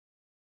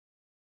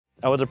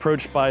I was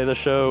approached by the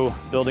show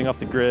Building Off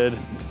the Grid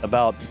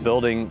about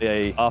building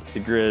a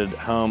off-the-grid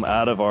home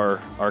out of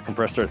our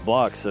compressed earth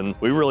blocks, and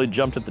we really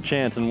jumped at the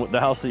chance. And the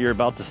house that you're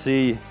about to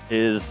see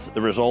is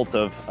the result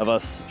of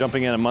us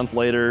jumping in a month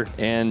later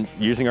and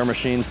using our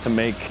machines to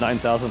make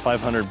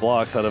 9,500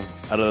 blocks out of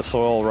the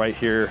soil right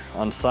here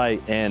on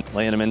site and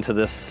laying them into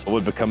this what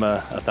would become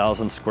a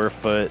 1,000 square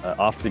foot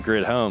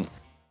off-the-grid home.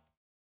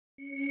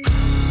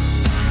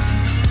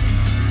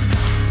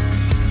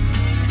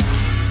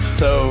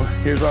 So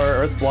here's our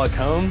earth block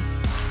home.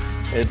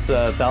 It's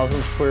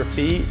 1,000 square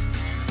feet,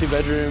 2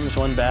 bedrooms,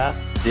 1 bath.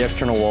 The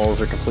external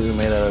walls are completely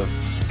made out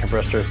of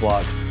compressed earth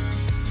blocks.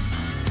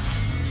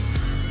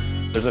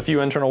 There's a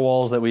few internal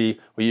walls that we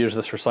use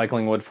this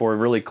recycling wood for,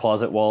 really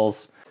closet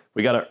walls.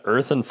 We got an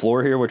earthen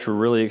floor here, which we're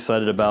really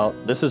excited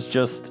about. This is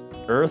just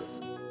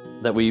earth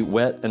that we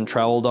wet and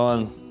troweled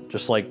on,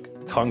 just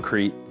like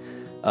concrete.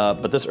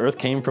 But this earth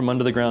came from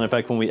under the ground. In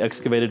fact, when we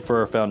excavated for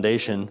our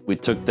foundation, we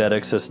took that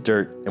excess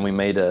dirt and we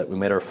made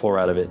our floor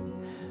out of it.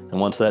 And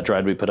once that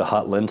dried, we put a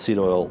hot linseed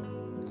oil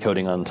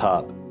coating on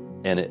top,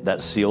 and that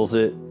seals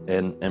it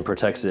and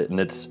protects it.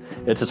 And it's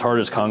as hard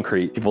as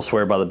concrete. People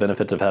swear by the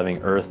benefits of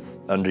having earth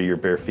under your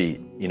bare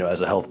feet, you know,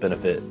 as a health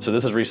benefit. So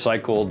this is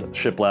recycled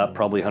shiplap,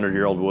 probably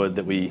 100-year-old wood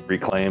that we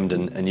reclaimed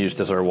and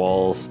used as our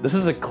walls. This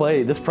is a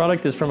clay. This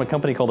product is from a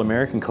company called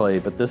American Clay,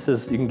 but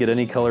you can get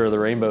any color of the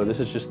rainbow. This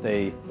is just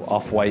a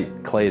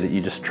off-white clay that you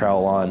just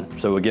trowel on.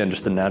 So again,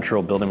 just a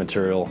natural building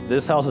material.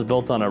 This house is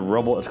built on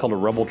it's called a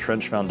rubble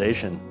trench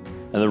foundation.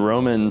 And the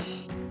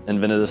Romans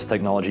invented this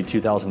technology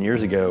 2,000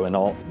 years ago, and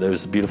all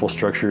those beautiful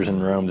structures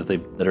in Rome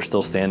that are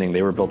still standing,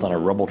 they were built on a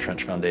rubble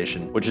trench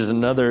foundation, which is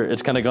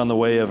it's kind of gone the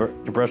way of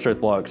compressed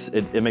earth blocks.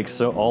 It makes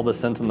all the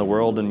sense in the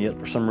world, and yet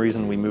for some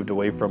reason we moved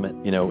away from it,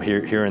 you know,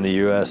 here in the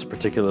US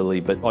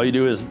particularly. But all you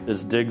do is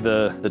dig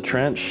the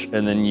trench,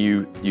 and then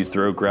you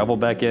throw gravel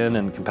back in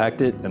and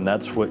compact it, and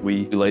that's what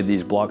we laid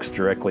these blocks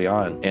directly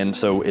on. And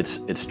so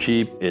it's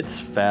cheap,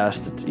 it's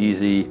fast, it's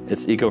easy,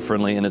 it's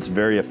eco-friendly, and it's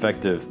very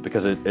effective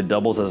because it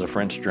doubles as a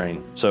French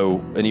drain.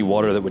 So any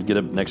water that would get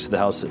up next to the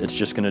house, it's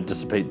just gonna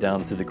dissipate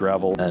down through the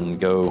gravel and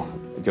go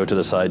to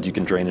the side. You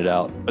can drain it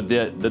out. But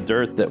the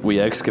dirt that we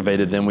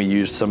excavated, then we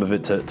used some of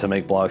it to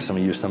make blocks, and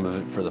we used some of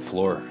it for the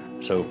floor.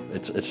 So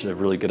it's a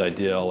really good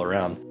idea all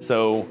around.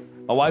 So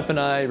my wife and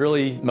I,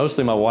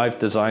 mostly my wife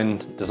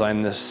designed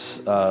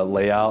this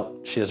layout.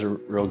 She has a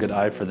real good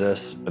eye for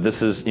this. But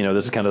this is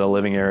kind of the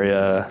living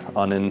area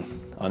on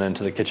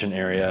into the kitchen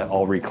area,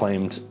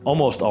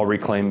 almost all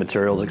reclaimed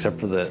materials except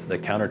for the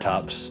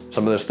countertops.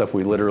 Some of this stuff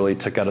we literally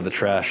took out of the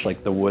trash,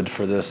 like the wood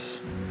for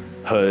this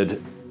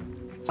hood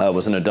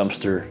was in a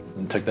dumpster,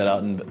 and took that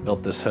out and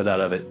built this hood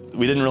out of it.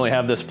 We didn't really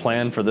have this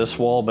plan for this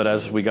wall, but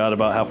as we got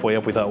about halfway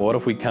up, we thought, what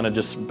if we kind of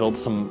just built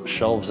some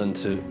shelves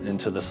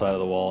into the side of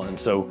the wall? And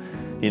so,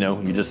 you know,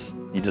 you just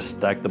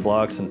stack the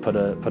blocks and put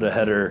a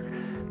header,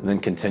 and then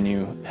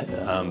continue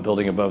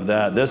building above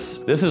that. This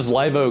is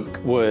live oak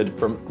wood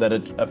that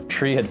a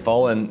tree had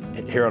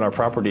fallen here on our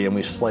property, and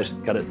we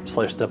got it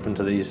sliced up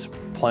into these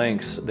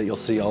planks that you'll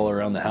see all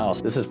around the house.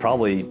 This is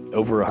probably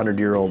over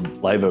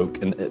 100-year-old live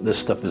oak, and this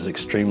stuff is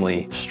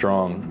extremely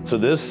strong. So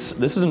this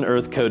is an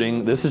earth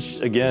coating. This is,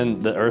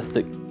 again, the earth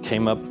that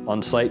came up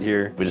on site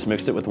here. We just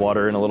mixed it with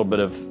water and a little bit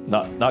of,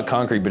 not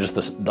concrete, but just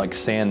this like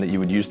sand that you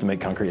would use to make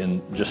concrete,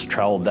 and just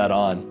troweled that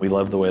on. We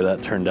love the way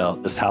that turned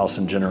out. This house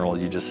in general,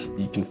 you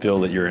can feel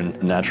that you're in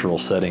a natural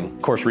setting.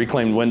 Of course,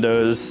 reclaimed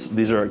windows.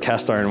 These are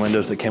cast iron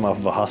windows that came off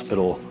of a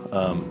hospital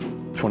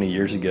 20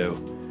 years ago.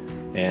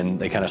 And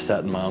they kind of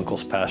sat in my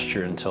uncle's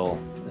pasture until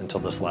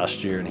this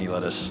last year, and he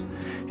let us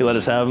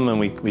have them, and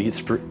we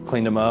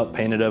cleaned them up,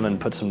 painted them, and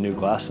put some new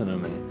glass in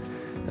them,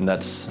 and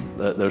those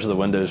are the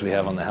windows we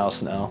have on the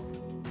house now.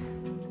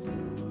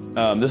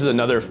 This is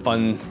another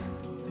fun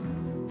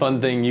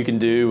thing you can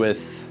do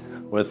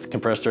with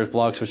compressed earth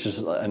blocks, which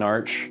is an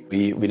arch.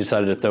 We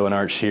decided to throw an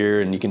arch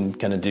here, and you can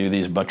kind of do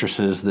these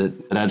buttresses that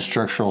add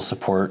structural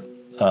support,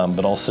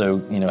 but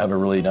also, you know, have a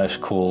really nice,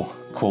 cool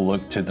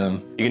look to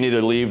them. You can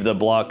either leave the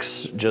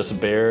blocks just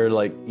bare,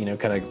 like, you know,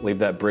 kind of leave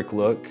that brick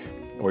look,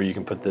 or you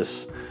can put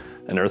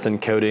an earthen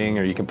coating,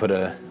 or you can put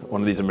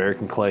one of these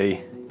American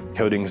Clay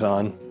coatings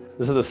on.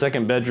 This is the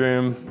second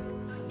bedroom.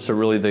 So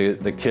really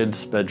the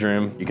kids'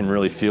 bedroom. You can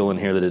really feel in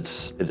here that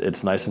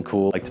it's nice and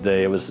cool. Like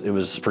today, it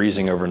was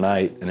freezing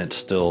overnight, and it's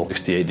still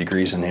 68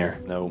 degrees in here.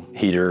 No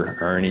heater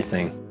or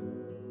anything.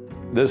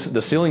 The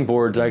ceiling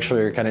boards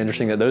actually are kind of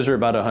interesting. That those are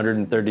about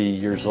 130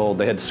 years old.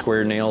 They had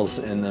square nails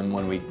in them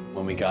when we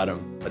got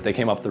them, but they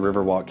came off the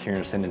Riverwalk here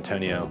in San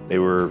Antonio. They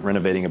were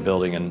renovating a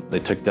building, and they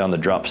took down the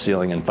drop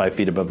ceiling, and 5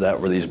 feet above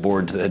that were these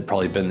boards that had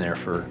probably been there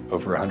for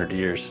over 100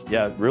 years.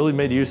 Yeah, really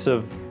made use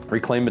of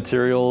reclaimed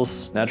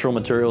materials, natural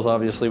materials,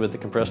 obviously, with the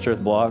compressed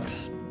earth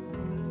blocks.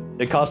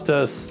 It cost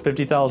us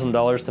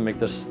 $50,000 to make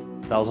this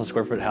 1,000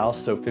 square foot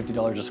house, so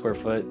 $50 a square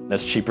foot.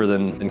 That's cheaper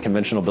than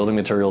conventional building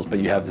materials, but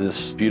you have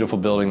this beautiful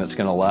building that's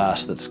gonna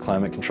last, that's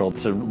climate controlled.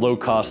 It's a low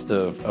cost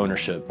of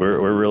ownership.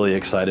 We're really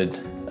excited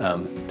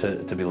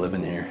to be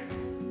living here.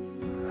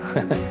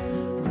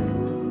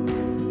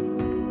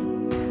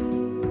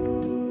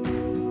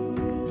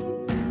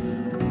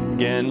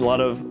 Again, a lot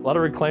of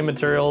reclaimed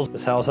materials.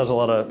 This house has a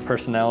lot of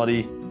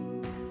personality.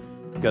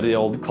 Got the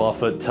old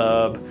clawfoot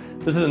tub.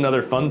 This is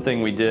another fun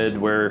thing we did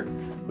where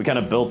we kind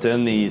of built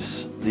in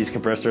these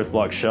compressed earth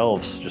block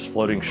shelves, just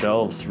floating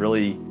shelves,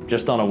 really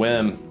just on a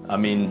whim. I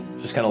mean,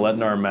 just kind of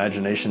letting our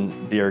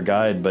imagination be our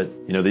guide. But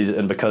you know,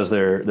 and because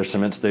they're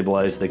cement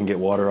stabilized, they can get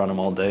water on them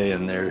all day,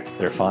 and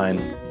they're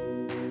fine.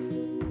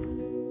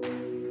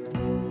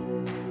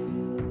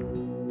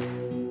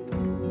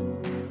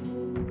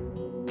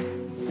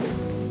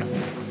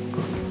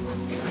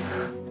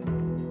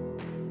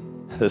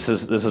 This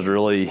is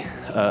really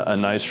a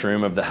nice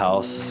room of the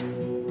house.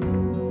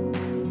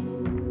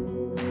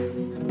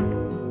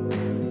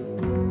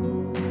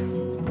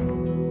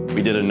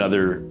 We did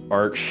another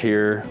arch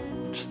here,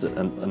 just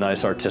a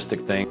nice artistic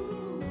thing.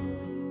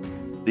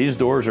 These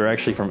doors are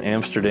actually from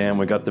Amsterdam.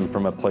 We got them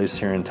from a place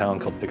here in town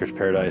called Picker's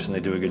Paradise, and they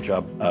do a good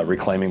job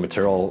reclaiming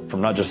material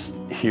from not just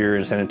here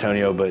in San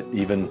Antonio, but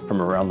even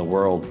from around the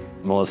world.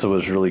 Melissa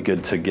was really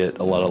good to get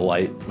a lot of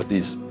light with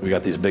these. We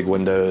got these big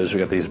windows, we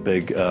got these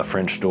big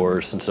French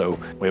doors, and so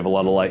we have a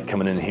lot of light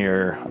coming in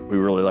here. We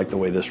really like the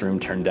way this room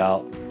turned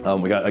out.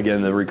 We got,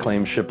 again, the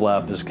reclaimed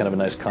shiplap is kind of a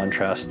nice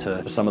contrast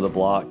to some of the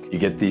block. You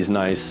get these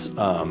nice,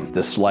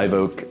 this live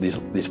oak,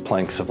 these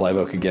planks of live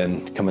oak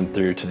again coming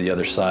through to the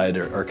other side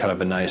are kind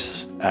of a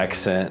nice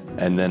accent.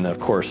 And then of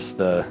course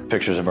the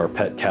pictures of our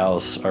pet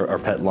cows, our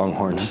pet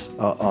longhorns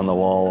on the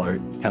wall are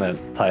kind of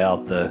tie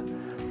out the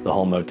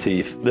whole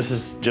motif. This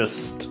is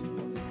just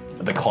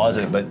the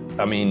closet, but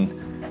I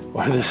mean,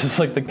 this is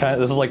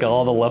like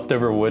all the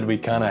leftover wood we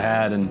kind of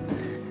had, and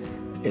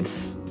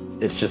it's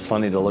just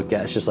funny to look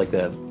at. It's just like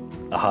a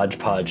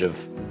hodgepodge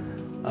of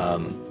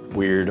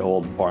weird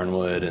old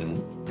barnwood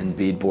and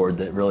beadboard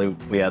that really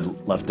we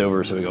had left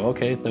over. So we go,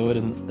 okay, throw it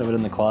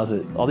in the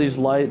closet. All these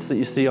lights that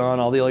you see on,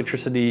 all the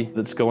electricity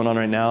that's going on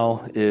right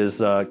now is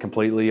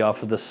completely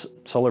off of this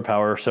solar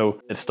power.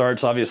 So it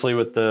starts obviously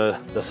with the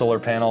solar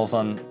panels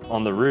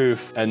on the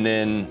roof, and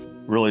then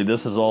really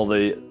this is all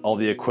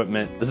the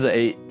equipment. This is an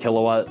 8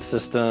 kilowatt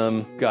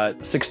system.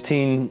 Got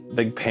 16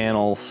 big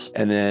panels,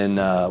 and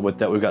then with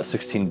that we've got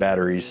 16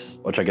 batteries,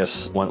 which I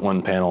guess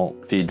one panel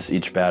feeds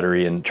each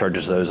battery and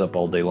charges those up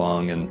all day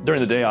long. And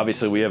during the day,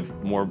 obviously, we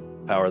have more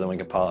power than we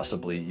could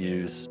possibly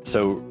use.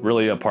 So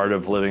really a part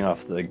of living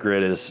off the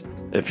grid is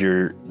if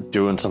you're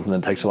doing something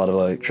that takes a lot of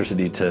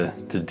electricity to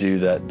do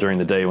that during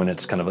the day when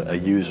it's kind of a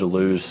use or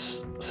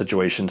lose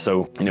situation.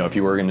 So, you know, if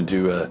you were gonna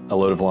do a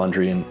load of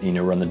laundry and, you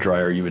know, run the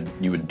dryer, you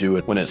would do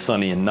it when it's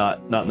sunny and not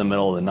in the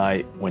middle of the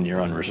night when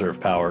you're on reserve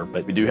power.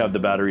 But we do have the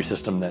battery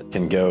system that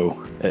can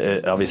go.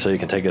 Obviously, it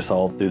can take us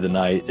all through the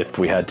night. If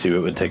we had to, it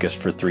would take us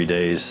for 3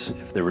 days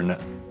if there were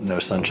no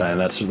sunshine.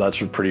 That's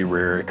a pretty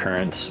rare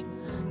occurrence.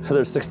 So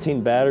there's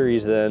 16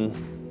 batteries then,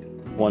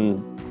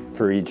 one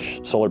for each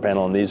solar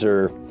panel, and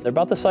they're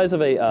about the size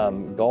of a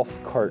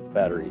golf cart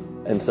battery.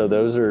 And so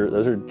those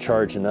are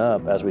charging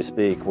up as we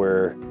speak.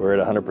 We're at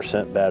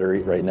 100%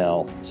 battery right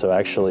now. So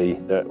actually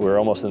we're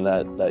almost in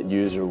that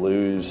use or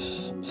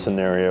lose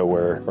scenario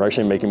where we're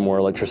actually making more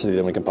electricity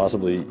than we can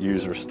possibly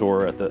use or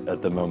store at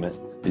the moment.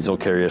 These will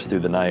carry us through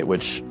the night,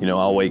 which, you know,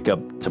 I'll wake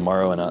up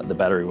tomorrow and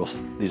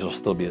these will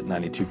still be at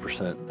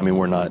 92%. I mean,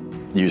 we're not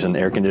using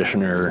air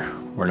conditioner,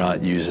 we're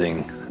not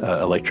using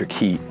electric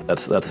heat.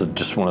 That's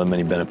just one of the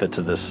many benefits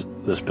of this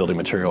building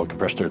material,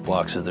 compressed earth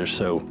blocks, is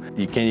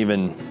you can't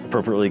even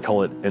appropriately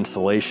call it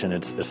insulation,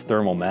 it's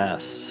thermal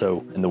mass.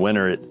 So in the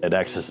winter, it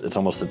acts as, it's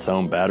almost its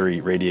own battery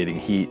radiating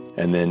heat.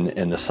 And then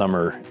in the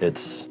summer,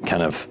 it's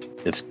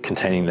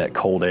containing that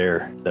cold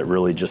air that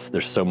really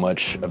there's so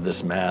much of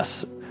this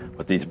mass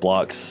with these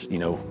blocks, you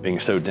know, being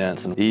so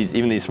dense. And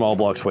even these small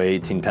blocks weigh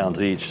 18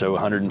 pounds each, so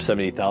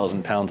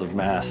 170,000 pounds of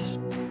mass.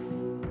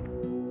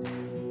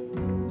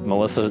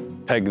 Melissa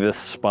pegged this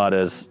spot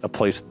as a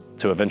place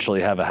to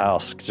eventually have a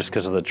house just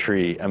because of the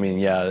tree. I mean,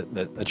 yeah,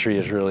 the tree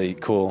is really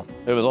cool.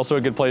 It was also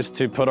a good place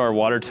to put our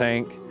water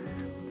tank,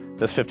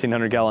 this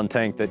 1,500-gallon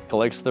tank that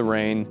collects the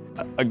rain.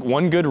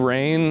 One good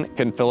rain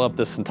can fill up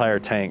this entire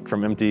tank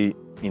from empty,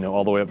 you know,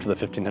 all the way up to the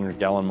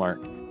 1,500-gallon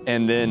mark.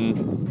 And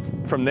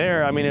then from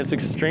there, I mean, it's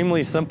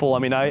extremely simple. I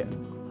mean,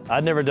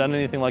 I'd never done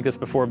anything like this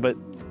before, but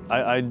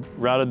I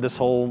routed this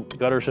whole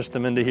gutter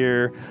system into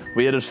here.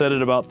 We had to set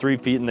it about 3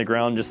 feet in the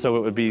ground just so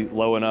it would be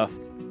low enough.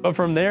 But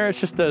from there,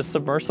 it's just a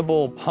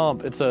submersible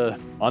pump. It's a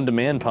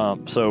on-demand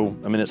pump. So,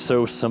 I mean, it's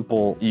so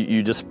simple.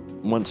 You just,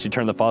 once you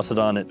turn the faucet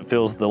on, it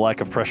feels the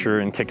lack of pressure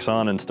and kicks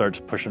on and starts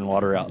pushing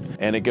water out.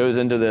 And it goes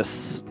into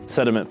this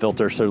sediment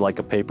filter, so like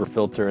a paper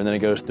filter, and then it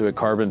goes through a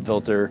carbon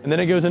filter. And then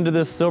it goes into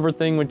this silver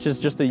thing, which is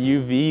just a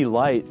UV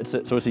light. So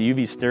it's a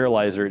UV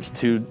sterilizer. It's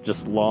 2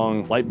 just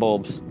long light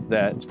bulbs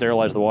that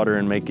sterilize the water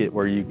and make it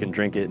where you can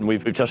drink it. And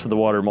we've tested the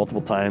water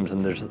multiple times,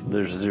 and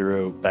there's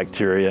 0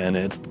 bacteria in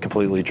it. It's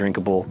completely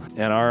drinkable.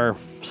 In our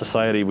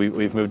society,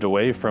 we've moved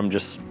away from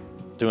just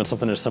doing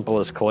something as simple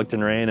as collecting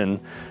rain and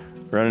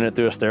running it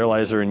through a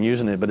sterilizer and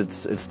using it, but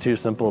it's too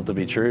simple to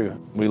be true.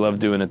 We love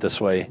doing it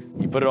this way.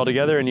 You put it all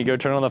together and you go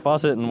turn on the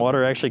faucet and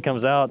water actually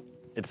comes out.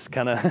 it's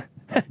kind of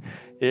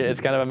it's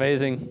kind of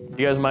amazing.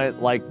 You guys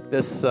might like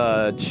this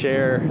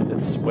chair.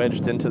 It's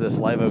wedged into this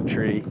live oak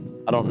tree.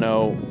 I don't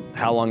know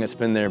how long it's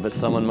been there, but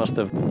someone must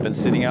have been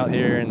sitting out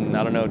here and,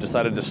 I don't know,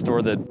 decided to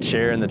store the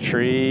chair in the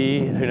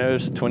tree, who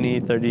knows, 20,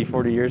 30,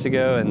 40 years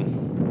ago,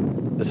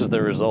 and this is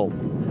the result.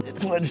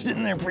 It's wedged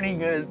in there pretty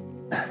good.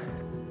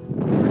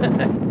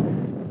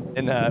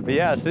 And but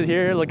yeah, sit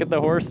here, look at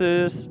the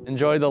horses,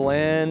 enjoy the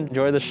land,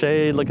 enjoy the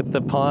shade, look at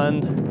the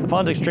pond. The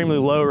pond's extremely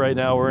low right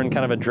now. We're in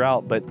kind of a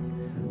drought, but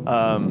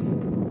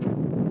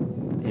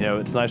you know,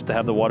 it's nice to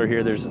have the water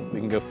here. We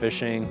can go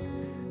fishing.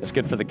 It's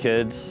good for the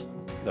kids.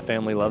 The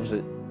family loves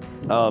it.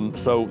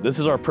 So this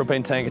is our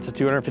propane tank. It's a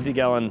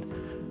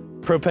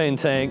 250-gallon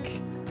propane tank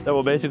that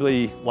will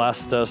basically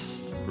last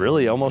us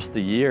really almost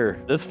a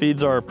year. This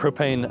feeds our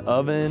propane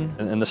oven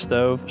and the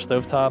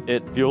stovetop.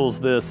 It fuels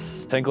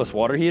this tankless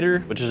water heater,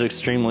 which is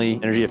extremely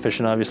energy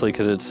efficient, obviously,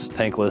 because it's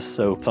tankless,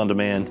 so it's on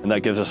demand. And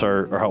that gives us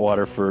our hot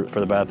water for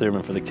the bathroom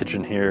and for the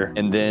kitchen here.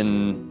 And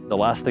then the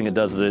last thing it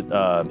does is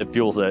it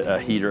fuels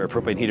a heater, a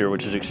propane heater,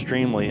 which is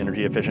extremely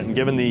energy efficient. And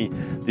given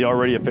the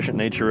already efficient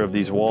nature of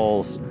these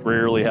walls,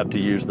 rarely have to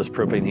use this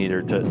propane heater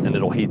and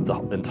it'll heat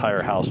the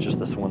entire house, just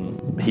this one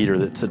heater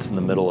that sits in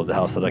the middle of the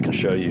house that I can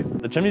show you.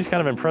 The chimney's kind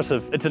of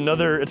impressive. It's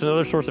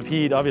another source of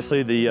heat,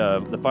 obviously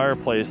the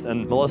fireplace,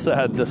 and Melissa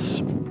had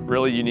this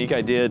really unique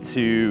idea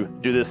to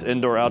do this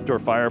indoor-outdoor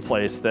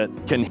fireplace that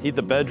can heat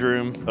the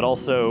bedroom, but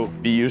also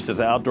be used as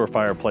an outdoor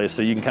fireplace.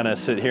 So you can kind of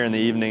sit here in the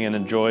evening and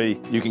enjoy,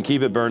 you can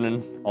keep it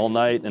burning all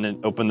night and then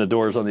open the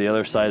doors on the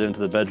other side into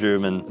the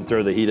bedroom and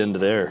throw the heat into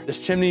there. This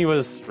chimney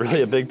was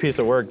really a big piece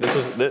of work.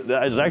 It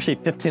was actually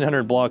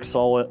 1,500 blocks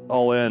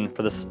all in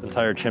for this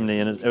entire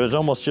chimney, and it was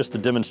almost just a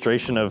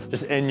demonstration of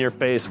just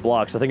in-your-face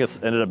blocks. I think it's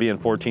ended up being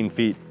 14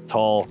 feet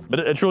tall, but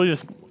it's really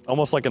just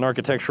almost like an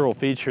architectural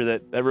feature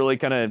that really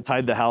kind of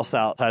tied the house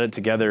out, tied it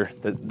together,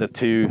 the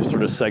two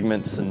sort of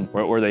segments and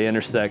where they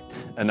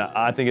intersect. And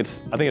I think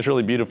it's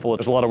really beautiful. It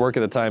was a lot of work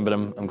at the time, but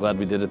I'm glad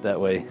we did it that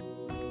way.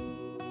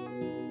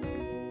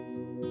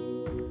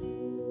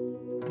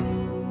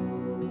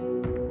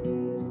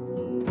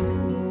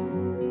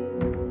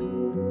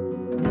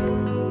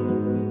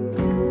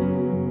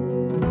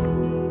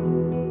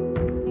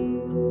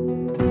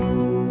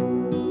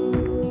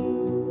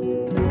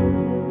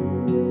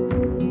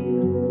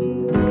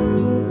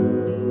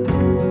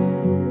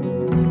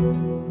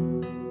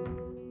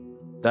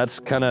 That's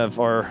kind of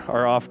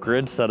our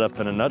off-grid setup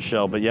in a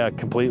nutshell, but yeah,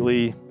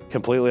 completely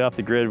off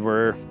the grid.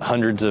 We're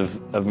hundreds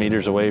of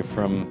meters away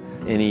from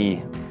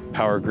any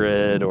power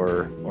grid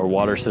or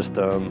water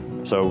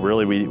system. So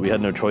really we had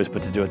no choice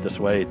but to do it this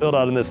way. Built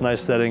out in this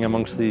nice setting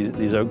amongst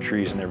these oak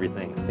trees and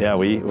everything. Yeah,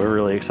 we're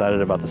really excited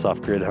about this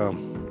off-grid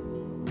home.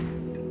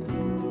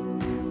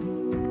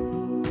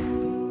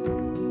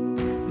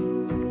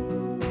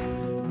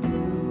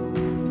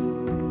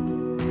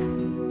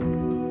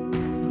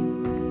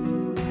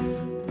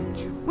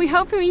 We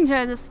hope you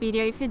enjoyed this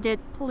video. If you did,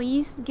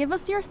 please give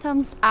us your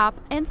thumbs up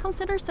and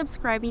consider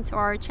subscribing to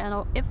our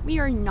channel if we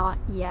are not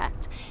yet.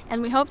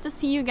 And we hope to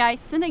see you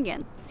guys soon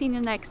again. See you in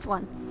the next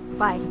one.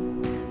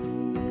 Bye.